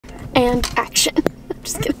and action.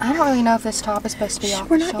 Just kidding. I don't really know if this top is supposed to be off.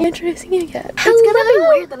 We're not introducing it yet. It's gonna be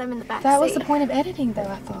weird that I'm in the back That seat. was the point of editing, though,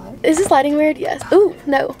 I thought. Is this lighting weird? Yes. Ooh,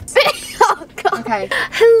 no. Oh, God. Okay.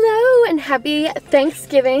 Hello and happy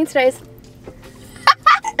Thanksgiving. Today's...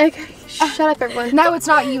 Okay, shut up everyone. No, it's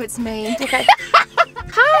not you, it's me. Okay.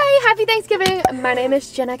 Hi, happy Thanksgiving. My name is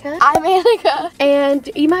Jennica. I'm Annica. And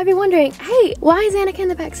you might be wondering, hey, why is Annica in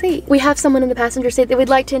the back seat? We have someone in the passenger seat that we'd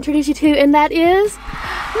like to introduce you to, and that is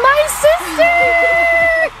my sister!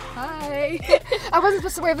 Hi. I wasn't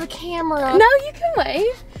supposed to wave the camera. No, you can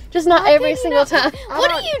wave. Just not every single time.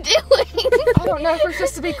 What are you doing? I don't know if we're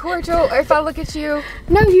supposed to be cordial or if I look at you.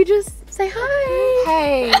 No, you just say hi.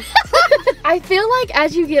 Hey. I feel like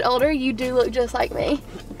as you get older, you do look just like me.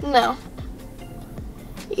 No.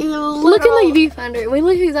 You Look in the viewfinder. We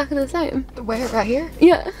look exactly the same. Where? Right here?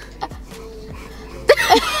 Yeah.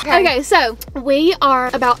 Okay, so we are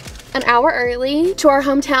about an hour early to our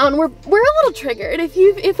hometown. We're a little triggered.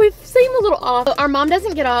 If we seem a little off, our mom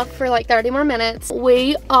doesn't get off for like 30 more minutes.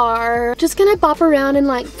 We are just gonna bop around and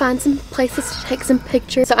like find some places to take some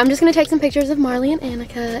pictures. So I'm just gonna take some pictures of Marley and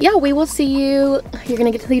Annica. Yeah, we will see you. You're gonna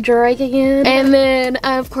get to see Drake again. And then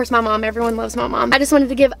of course my mom, everyone loves my mom. I just wanted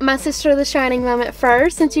to give my sister the shining moment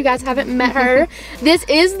first since you guys haven't met her. This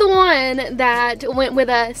is the one that went with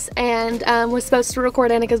us and was supposed to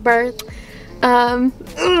record Annica's birth.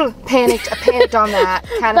 Panicked. I panicked on that.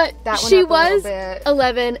 Kind of But that one she up was a little bit.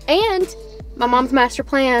 11, and my mom's master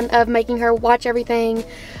plan of making her watch everything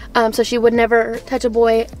so she would never touch a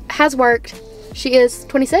boy has worked. She is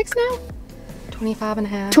 26 now? 25 and a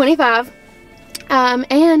half. 25.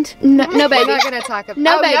 And no baby. We're not gonna talk about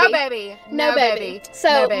No baby. No baby. No baby. So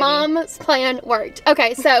No baby. mom's plan worked.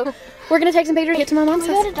 Okay, so we're gonna take some pictures, get to my mom's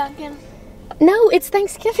Can we go house. to Dunkin'? No, it's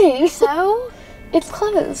Thanksgiving. So? It's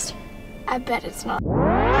closed. I bet it's not.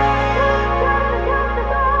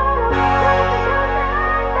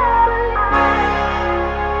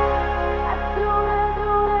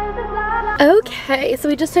 Okay, so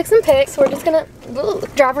we just took some pics. We're just gonna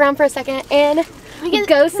drive around for a second and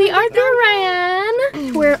go see our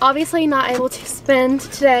Gran. We're obviously not able to spend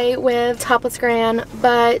today with Topless Gran,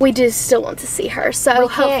 but we do still want to see her. So We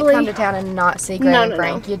can't hopefully come to town and not see Gran and No.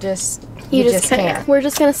 Frank. You just can't. We're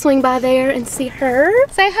just gonna swing by there and see her.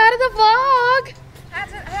 Say hi to the vlog.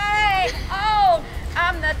 Hey, oh,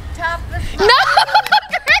 I'm the toughest. No!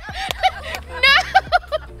 No!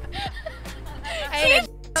 Ain't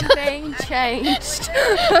something changed.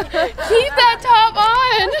 Keep that top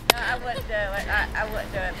on. No, I wouldn't do it. I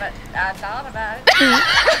wouldn't do it, but I thought about it.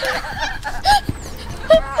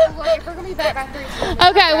 Look, if we're gonna be back by 3:10.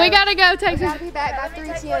 Okay, we gotta go take We some. gotta be back by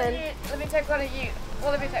 3:10. Let me take one of you.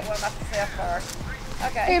 Well, let me take one of myself first.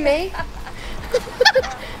 Okay. Who, me?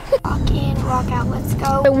 Walk in, walk out, let's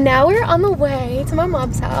go. So now we're on the way to my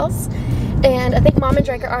mom's house, and I think Mom and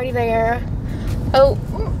Drake are already there. Oh,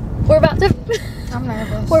 we're about to I'm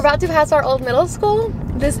nervous. we're about to pass our old middle school.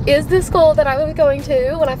 This is the school that I was going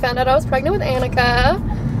to when I found out I was pregnant with Annica.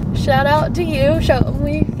 Shout out to you. Will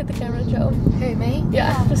you get the camera and show 'em? Who, me?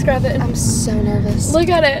 Yeah, describe it. I'm so nervous. Look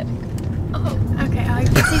at it. Oh, okay, I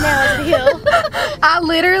can see now it's the hill. I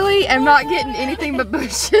literally am not getting anything but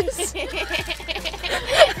bushes.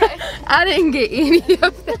 I didn't get any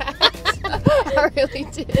of that. I really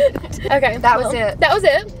did. Okay, That was it. That was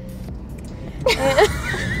it.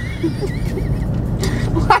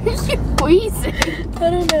 Why are you wheezing? I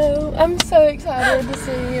don't know. I'm so excited to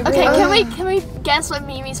see you. Okay, can we guess what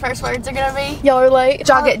Mimi's first words are gonna be? Y'all are late.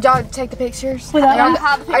 Y'all take the pictures? Without-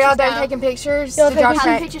 How the Are y'all pictures done go. taking pictures? Y'all Did take y'all How the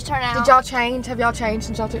change? pictures turn out? Did y'all change? Have y'all changed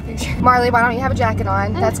since y'all took pictures? Marley, why don't you have a jacket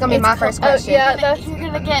on? That's gonna be my first question. yeah, that's. You're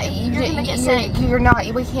gonna get sick. You're not.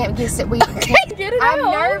 We can't get sick. We can't. Get it I'm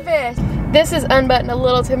out. nervous. This is unbuttoned a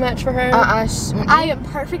little too much for her. I am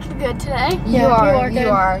perfectly good today. Yeah, You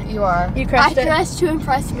are. You I crushed it. dressed to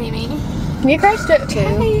impress Mimi. You crushed it too. Two.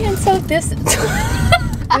 Okay, and so this.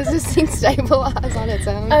 This thing stabilize on its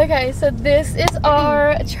own. Okay, so this is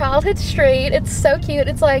our childhood street. It's so cute.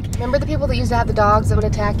 It's like Remember the people that used to have the dogs that would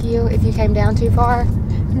attack you if you came down too far?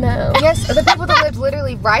 no. Yes, the people that lived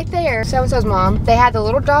literally right there. So-and-so's mom. They had the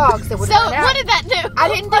little dogs that would So run out. what did that do? I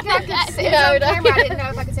didn't think I could say it No, on no. camera. I didn't know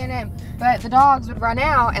if I could say a name. But the dogs would run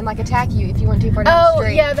out and like attack you if you went too far down the Oh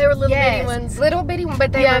street. yeah, they were little bitty Yes, ones. little bitty ones,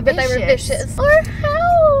 but they Yeah, were but they were vicious. Our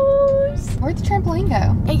house. Where'd the trampoline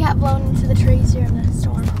go? It got blown into the trees during the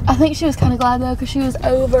storm. I think she was kind of glad though, because she was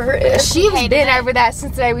over it. She's hated been it. over that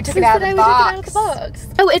since the day we took Since it out the of day the we took box. it out of the box.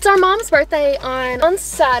 Oh, it's our mom's birthday on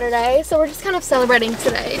Saturday, so we're just kind of celebrating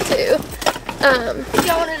today too.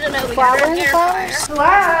 Y'all wanted to know we Flower got in an the air fryer. flowers.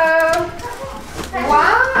 Hello?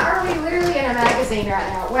 Why are we literally in a magazine right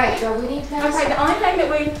now? Wait, do we need to know? Okay, the only thing that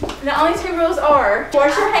we The only 2 rules are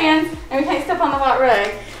wash your hands and we can't step on the white rug.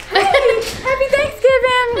 Happy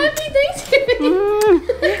Thanksgiving! Happy Thanksgiving!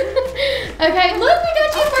 Okay, look, we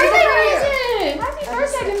got you a birthday present! Happy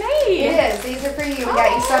birthday to me! It is. These are for you. We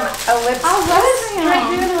got you some ellipses. I love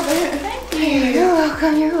them. Thank you. You're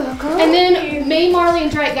welcome. You're welcome. And then me, Marley,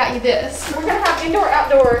 and Drake got you this. We're gonna have indoor,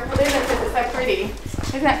 outdoor balloons because it's so pretty.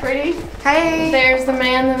 Isn't that pretty? Hey. There's the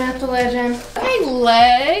man, the myth, the legend. Hey,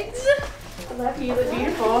 legs. I love you. You look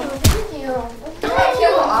beautiful. Thank you.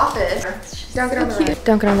 Cute little office. Don't get on the rug.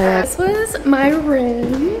 Don't get on the rug. This was my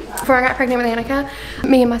room before I got pregnant with Annika.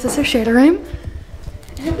 Me and my sister shared a room.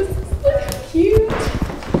 It was so cute.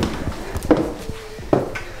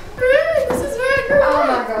 This is where I grew up. Oh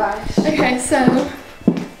my gosh. Okay, so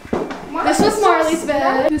this was Marley's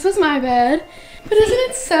bed. This was my bed. But isn't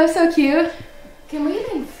it so cute? Can we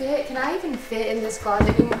even fit? Can I even fit in this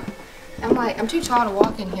closet? I'm too tall to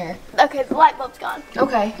walk in here. Okay, the light bulb's gone.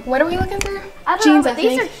 Okay, what are we looking through? I don't Jeans, know, I but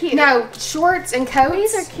these think. are cute. No, shorts and coats.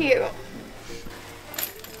 These are cute.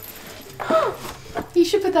 You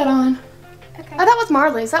should put that on. Okay. Oh, that was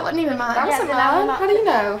Marley's. That wasn't even mine. That was Yeah, a then I will mine. not How do you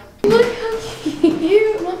know? Look how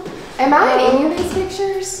cute. Am I in any of these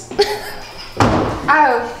pictures?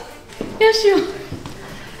 Oh, Yes, you.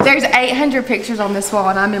 there's 800 pictures on this wall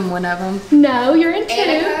and I'm in one of them. No, you're in 2.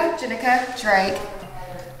 Annica, Jennica, Drake.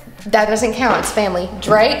 That doesn't count, it's family.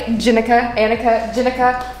 Drake, Jennica, Annica,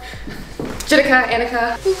 Jennica,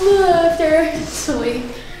 Annica. Look, they're sweet.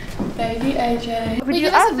 Baby AJ.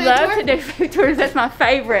 I love to do food tours. That's my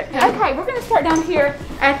favorite. Okay, we're gonna start down here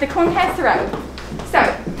at the corn casserole. So,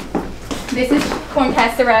 this is corn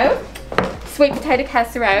casserole, sweet potato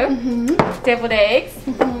casserole, deviled eggs,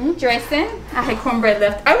 dressing. I had cornbread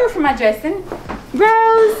left over from my dressing,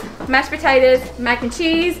 rolls, mashed potatoes, mac and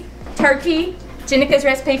cheese, turkey, Jennica's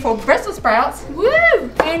recipe for Brussels sprouts, woo,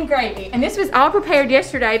 and gravy. And this was all prepared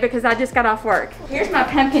yesterday because I just got off work. Here's my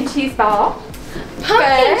pumpkin cheese ball.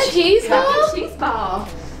 Pumpkin cheese ball? Pumpkin cheese ball.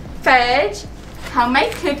 Fudge,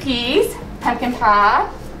 homemade cookies, pumpkin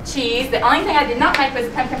pie, cheese. The only thing I did not make was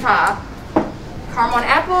pumpkin pie. Caramel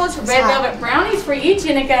apples, red velvet brownies for you,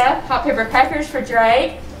 Jennica, hot pepper crackers for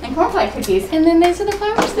Drake, and cornflake cookies. And then these are the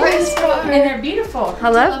flowers. And they're beautiful. I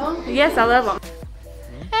love them. Yes, I love them.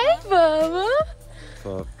 Hey, Bubba.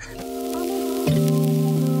 Fuck.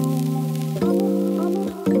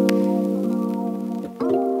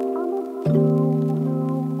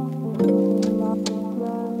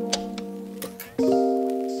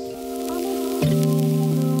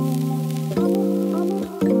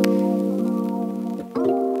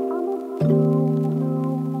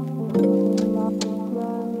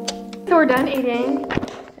 So we're done eating.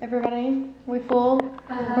 Everybody, we full?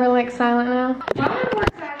 We're like silent now.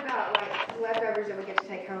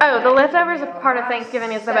 Oh, the leftovers part of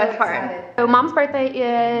Thanksgiving is the best part. So Mom's birthday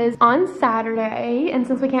is on Saturday, and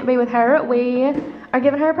since we can't be with her, we are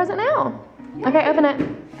giving her a present now. Okay, open it.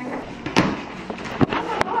 Oh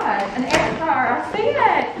my God, an air fryer. I see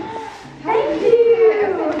it. Thank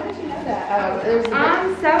you.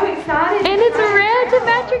 I'm so excited. And it's red to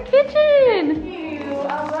match your kitchen. Thank you.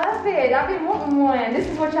 I love it. I've been wanting one. This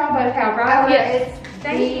is what y'all both have, right? Yes.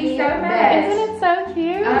 Thank you so much. Isn't it so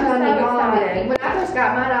cute? I'm so excited. When I first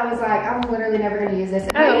got mine, I was like, I'm literally never going to use this.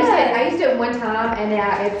 Oh, I used it one time, and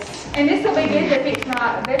yeah, it's... And this will be good to fix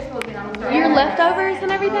my vegetables in on the Your leftovers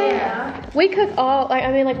and everything? Yeah. We cook all,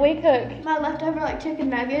 we cook. My leftover like chicken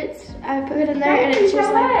nuggets, I put it in there and Thank you it's so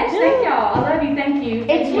just much. like, Thank y'all. I love you. Thank you. it's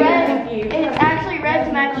Thank you. red. Thank you. It's actually red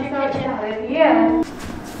to match your I'm so kitchen. excited. Yeah.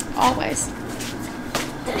 Always.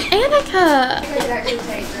 Annica!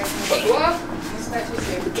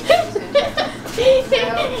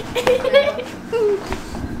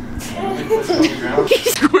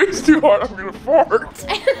 Squeeze too hard, I'm gonna fart.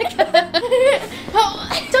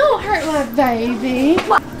 Oh, don't hurt my baby.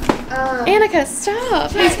 Annica,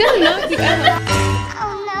 stop. He's gonna knock you out.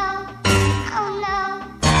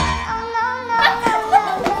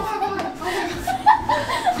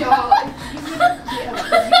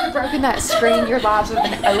 Broken that screen, your lives would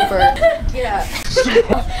have been over. Get up.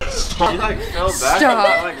 You like fell back. Stop.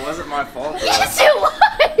 That like wasn't my fault. Yes, it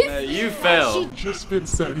was. You fell. Just been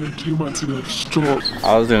 72 months ago, stroke.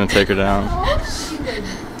 I was gonna take her down.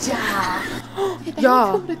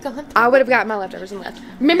 Y'all, I would have got my leftovers and left.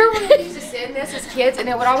 Remember when we used to send this as kids and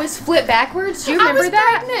it would always flip backwards? Do you remember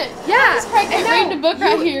that? Pregnant. Yeah. I was pregnant reading a book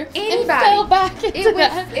right here. Anybody. And fell back into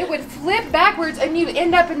that. It would flip backwards and you'd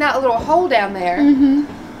end up in that little hole down there.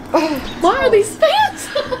 Why are these fans?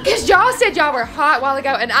 Because y'all said y'all were hot a while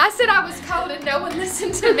ago and I said I was cold and no one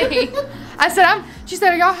listened to me. I said, she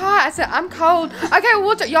said, are y'all hot? I said, I'm cold. Okay,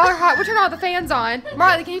 well, y'all are hot. We'll turn all the fans on.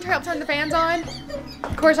 Marley, can you help turn the fans on?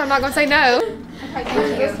 Of course, I'm not gonna say no. Okay,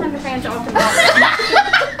 thank you. Let's turn the fans off and off.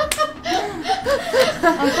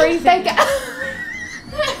 I'm freezing. Thank you.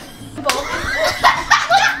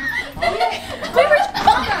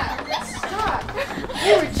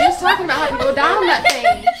 We were just talking about how people die on that thing.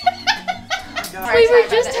 We were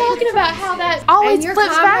just talking about how that always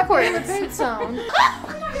flips backwards. With boots on.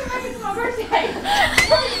 My birthday.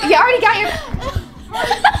 You already got your.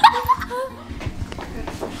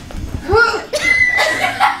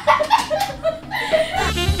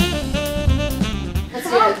 Let's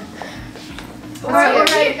do it. Alright, we're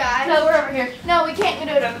ready, guys. No, we're over here. No, we can't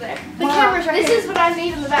do it over there. The camera's right here. This is what I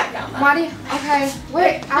need in the background. Why do you? Okay.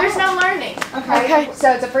 Wait. There's no learning. Okay.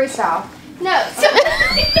 So it's a freestyle. No.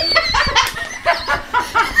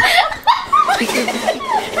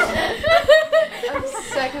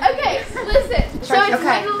 Okay, listen. So it's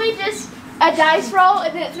literally just a dice roll,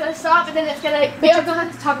 and then it's gonna stop, and then it's gonna. But you're gonna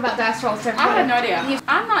have to talk about dice rolls. I have no idea.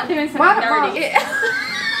 I'm not doing something dirty.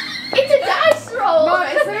 It's a dice roll. Mom,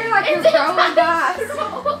 it's literally like you're rolling dice.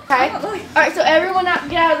 Okay. Alright, so everyone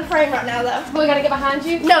get out of the frame right now, though. We gotta get behind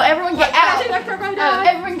you. No, everyone get out.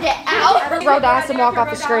 Everyone get out. Roll dice and walk off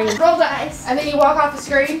the screen. Roll dice. And then you walk off the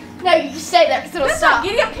screen. No, you just stay there because it'll stop.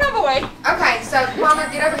 Giddy up, cowboy. Okay, so Mama,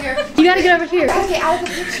 get over here. You gotta get over here. Okay, out of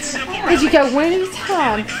the picture. Did you go one at a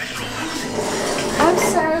time? I'm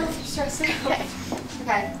so stressed out.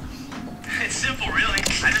 Okay. It's simple, really.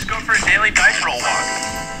 I just go for a daily dice roll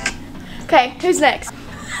walk. Okay, who's next? Did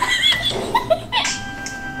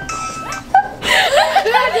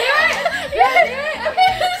I do it? Did I do it?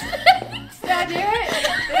 Okay, who's next? Did I do it?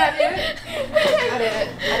 Did I do it? I did it.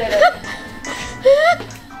 I did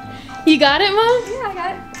it. You got it, Mom? Yeah, I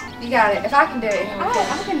got it. You got it. If I can do it.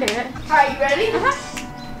 I can do it. Alright, you ready?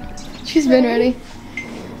 She's been ready.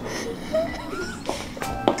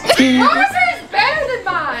 Yours is better than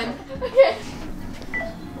mine. Okay.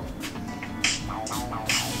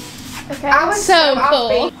 Okay. I was So cool.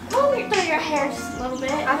 offbeat. Pull me through your hair just a little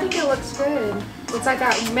bit. I think it looks good. It's like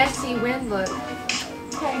that messy wind look.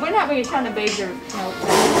 Okay, we're not really trying to bathe your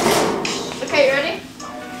nose. Okay, you ready?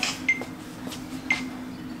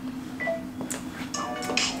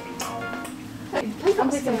 Please don't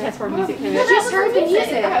play some password music to You this. just heard the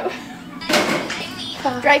music.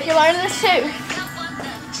 Drake, you're learning this too.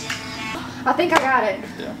 I think I got it.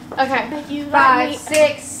 Okay. You 5,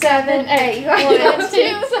 6, 7, 8. You got it. 1, 2,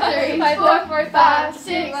 3, 4, 5,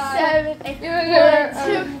 6, 7, 8.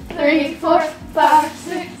 1, 2, 3, 4, 5,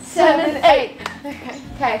 6, 7, 8.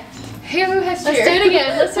 Okay. Who has Let's cheered? do it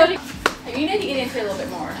again. Let's do it again. You need to get into it a little bit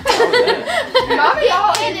more. Mommy,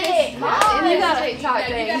 y'all in it. this. Mom's in You this gotta, TikTok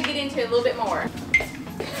you thing. gotta get into it a little bit more.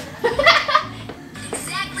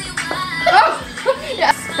 Oh!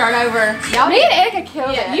 Yeah. Start over. Me and Annica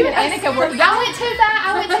killed it. You and Annica were. Y'all went too fast. I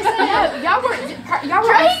went too slow. Y'all were in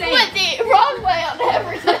Drake sync. went the wrong way on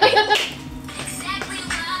everything.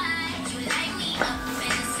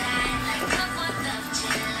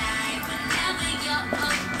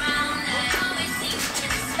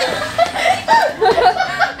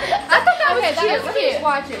 I thought that was cute. that was Let me cute. just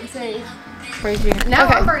watch it and see. Crazy. No,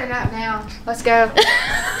 Okay. I'm burning up now. Let's go.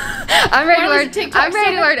 I'm ready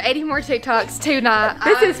to learn 80 more TikToks tonight.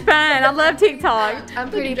 This is fun. I love TikTok. I'm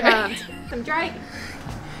pretty pumped. Some Drake.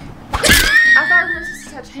 I thought we were supposed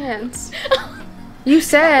to touch hands. You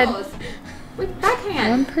said. With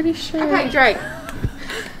backhand. I'm pretty sure. Okay, Drake.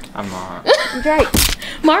 I'm not. Drake.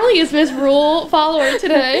 Marley is Miss Rule follower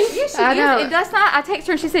today. I know. It does not. I text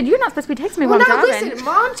her and she said, "You're not supposed to be texting me Well, while no, I'm driving." listen.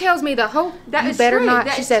 Mom tells me the whole. That you is better true. not.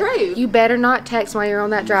 That She is said true. you better not text while you're on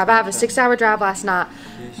that drive. I have a 6-hour drive last night.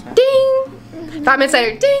 Ding. 5 minutes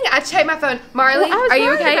later, ding. I checked my phone. Marley, Well, I was are you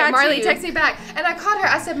worried okay? about Marley you. texted me back, and I called her.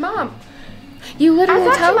 I said, Mom, you I literally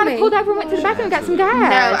thought you told might me. have pulled over and went to the bathroom and got some gas.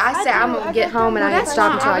 No, I said I'm gonna get home and I ain't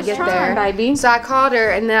stop until I get there. baby. So I called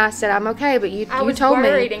her and then I said I'm okay, but you I was told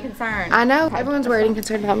worried me. and concerned. I know everyone's worried and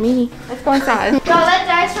concerned about me. Let's go inside. Y'all, that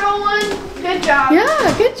dice roll one, good job.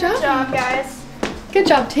 Yeah, good Good job. job, guys. Good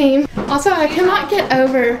job, team. Also, I cannot get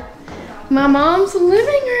over my mom's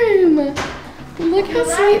living room. Look how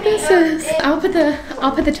sweet this is. I'll put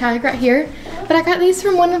the tag right here. But I got these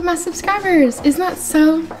from one of my subscribers. Isn't that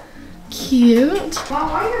so cute? Mom,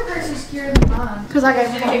 why are your purses cuter than mine? Because I got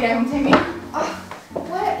Jennica gave them to me.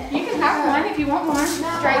 What? You can have one if you want one.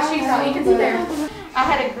 Straight shoes on. You can sit there. I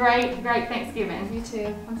had a great Thanksgiving. You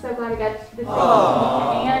too. I'm so glad I got this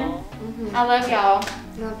and I love y'all.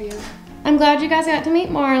 Love you. I'm glad you guys got to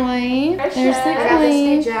meet Marley. There's the I got this new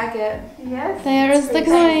queen. jacket. Yes. There's the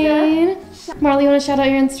queen. Marley, you want to shout out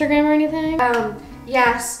your Instagram or anything?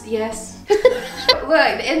 Yes. Look,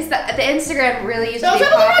 the Instagram really used to be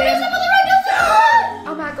popping.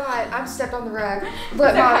 Oh my God, I've stepped on the rug.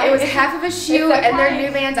 Look, Mom, it was half of a shoe and they're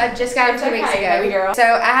New Vans. I just got them 2 weeks ago. So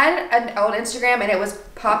I had an old Instagram and it was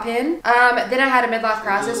poppin'. Then I had a midlife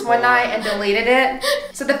crisis one night and deleted it.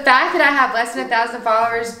 So the fact that I have less than 1,000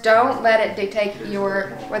 followers, don't let it dictate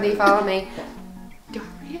whether you follow me. Do I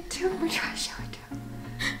read it to him or do I show it to him?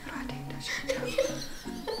 What do I do? Do I show it to him?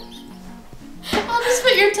 I'll just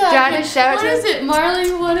put your tag. Do I just show it What to is it,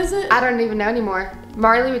 Marley? What is it? I don't even know anymore.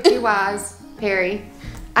 Marley with 2 Y's, Perry.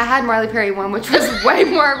 I had Marley Perry one, which was way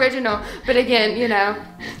more original, but again, you know.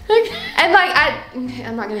 And like,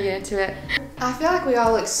 I'm not gonna get into it. I feel like we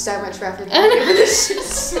all look so much rougher than this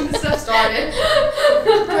stuff started.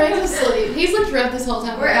 Greg's asleep. He's looked rough this whole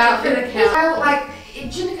time. We're out for the count. So, like,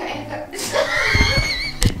 Jennica and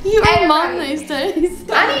You are mom these days.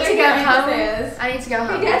 I need to go home. I need to go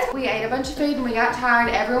home. We ate a bunch of food and we got tired.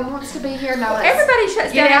 Everyone wants to be here. Now let's Everybody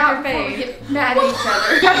shuts get down out after before we food. get mad at each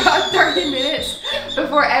other. We got about 30 minutes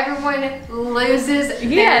before everyone loses.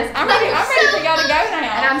 Yes, their I'm ready for y'all to go And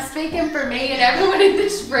now. I'm speaking for me and everyone in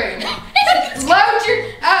this room. Load your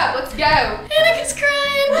up. Let's go. Annica's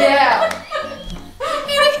crying. Get out.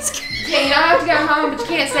 Annica's crying. Yeah, you don't have to go home, but you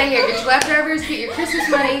can't stay here. Get your leftovers. Get your Christmas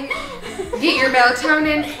money. Get your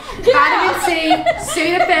melatonin, vitamin C,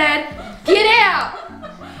 Sudafed. Get out.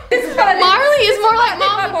 This is what I did. Marley is more like My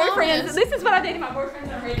mom than mom boyfriends. is. This is what I did to my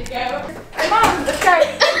boyfriends. I'm ready to go. Hey, Mom, let's go.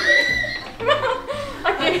 Come on.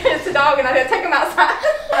 Like it's a dog and I didn't take him outside.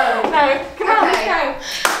 No, come on, let's go.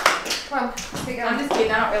 Come on, let's go. I'm just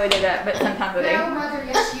kidding. I don't really do that, but sometimes I do. No, Mother,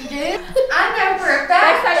 yes, you did. I know for a They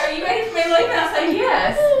fact. say, "Are you ready for me to leave?" And I say,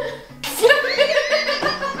 "Yes."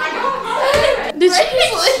 I go home. Did she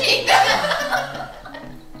sleep?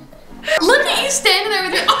 Look at you standing there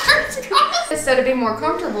with your arms crossed. So to be more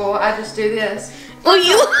comfortable, I just do this. Well,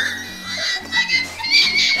 you.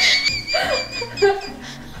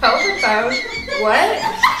 Hold the phone. What?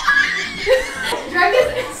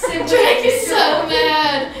 Drake is so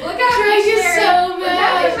mad. Look at Drake is so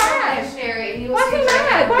mad. Why's he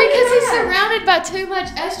mad? Why Because are you he's mad? surrounded by too much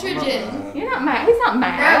estrogen. You're not mad. He's not No,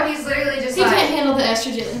 mad. he's literally just He like, can't handle the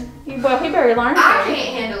estrogen. Well, he better learn I to.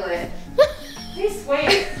 can't handle it. He's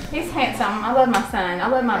sweet. He's handsome. I love my son. I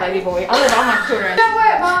love my baby boy. I love all my children. You know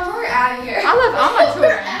what, Mom? We're out of here. I love all my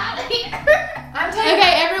children. I'm taking,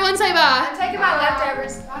 Okay, everyone say bye. I'm taking my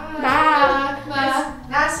leftovers. Bye. Bye. Bye.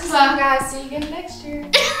 Nice to see you guys. See you again next year.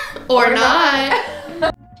 Or not.